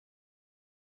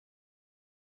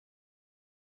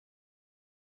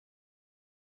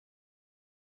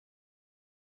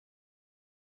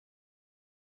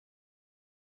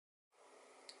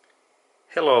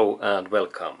Hello and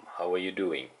welcome. How are you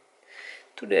doing?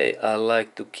 Today I'd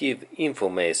like to give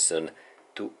information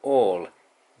to all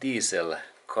diesel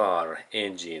car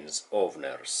engines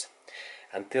owners.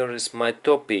 And there is my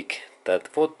topic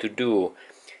that what to do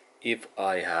if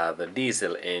I have a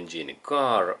diesel engine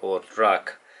car or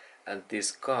truck and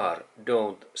this car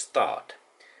don't start.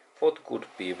 What could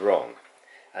be wrong?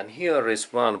 And here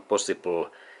is one possible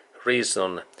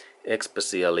reason,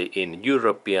 especially in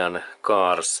European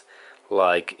cars,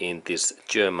 like in this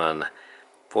German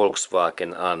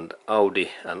Volkswagen and Audi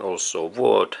and also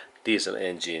Ford diesel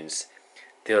engines.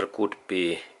 There could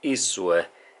be issue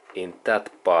in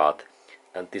that part,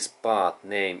 and this part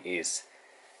name is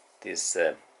this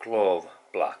glove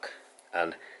plug.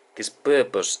 And this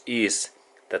purpose is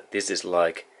that this is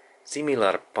like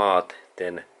similar part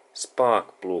than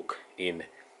spark plug in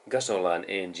gasoline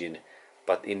engine,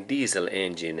 but in diesel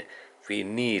engine we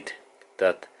need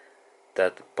that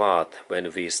part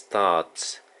when we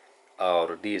start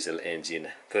our diesel engine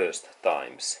first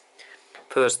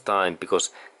time,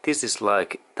 because this is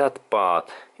like that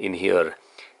part in here,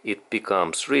 it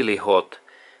becomes really hot,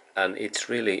 and it's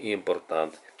really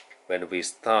important when we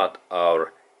start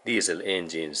our diesel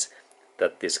engines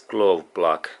that this glove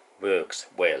plug works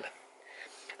well.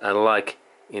 And like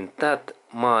in that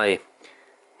my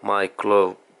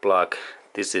glove plug,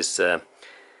 this is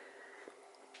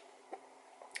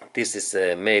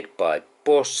made by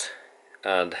Bosch,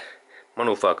 and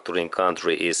manufacturing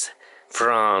country is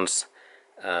France,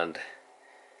 and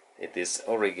it is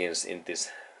origins in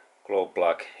this glove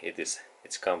plug. It's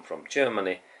come from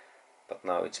Germany, but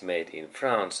now it's made in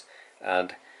France.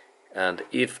 And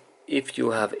if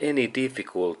you have any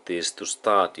difficulties to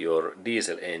start your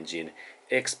diesel engine,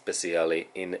 especially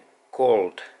in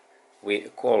cold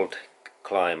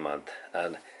climate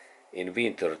and in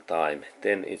winter time,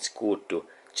 then it's good to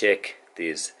check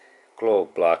these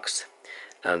glove plugs.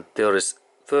 And there is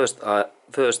first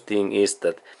thing is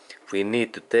that we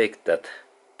need to take that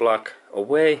plug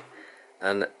away,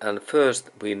 and first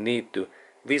we need to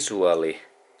visually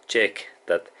check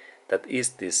that is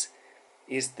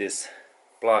this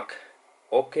plug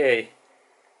okay,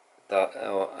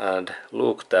 and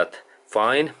look that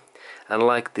fine. And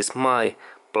like this my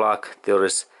plug, there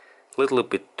is little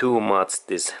bit too much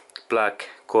this black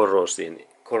corrosion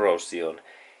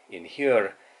in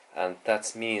here, and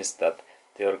that means that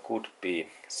there could be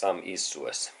some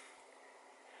issues.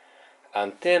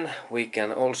 And then we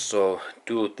can also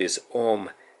do this ohm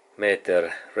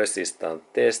meter resistance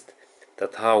test,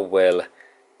 that how well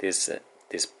this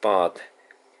part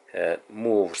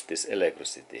moves this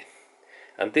electricity.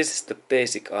 And this is the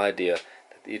basic idea,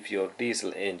 that if your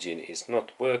diesel engine is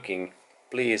not working,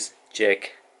 please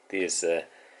check these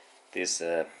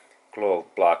glove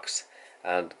plugs.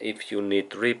 And if you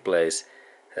need to replace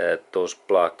those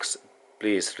plugs,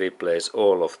 please replace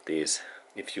all of these.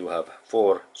 If you have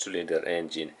 4-cylinder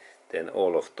engine, then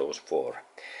all of those 4.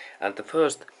 And the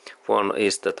first one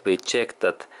is that we check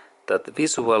that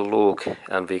visual look,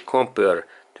 and we compare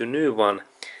to new one,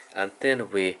 and then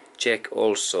we check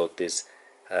also this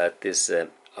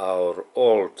our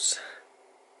old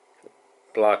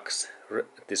plugs,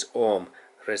 this ohm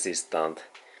resistant.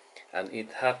 And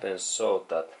it happens so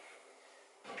that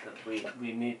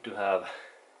we need to have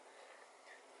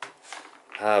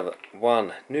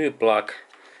one new plug,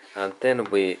 and then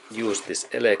we use this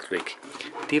electric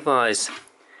device,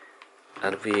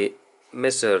 and we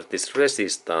measure this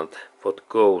resistance what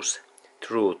goes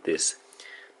through this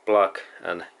plug.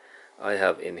 And I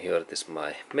have in here this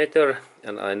my meter,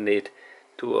 and I need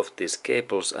 2 of these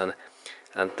cables, and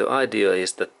the idea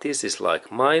is that this is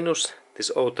like minus,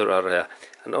 this outer area,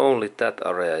 and only that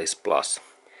area is plus.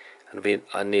 And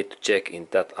I need to check in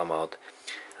that amount.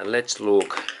 And let's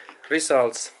look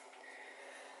results.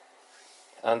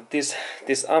 And this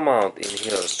amount in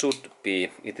here should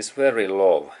be, it is very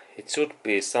low. It should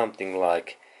be something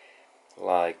like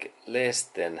less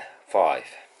than 5.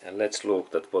 And let's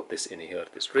look at what is in here,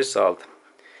 this result.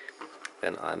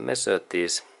 When I measure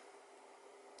this,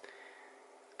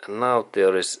 and now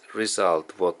there is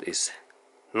result what is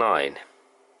 9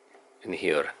 in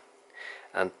here.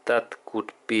 And that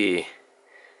could be,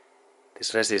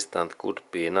 this resistance could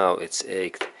be, now it's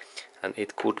 8, and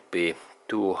it could be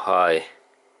too high.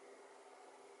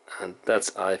 And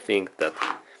that's, I think that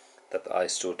I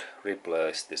should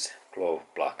replace this glove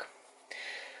plug.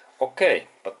 Okay,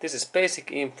 but this is basic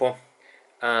info,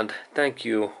 and thank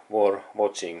you for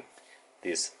watching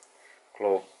this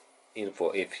glove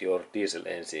info if your diesel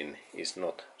engine is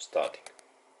not starting.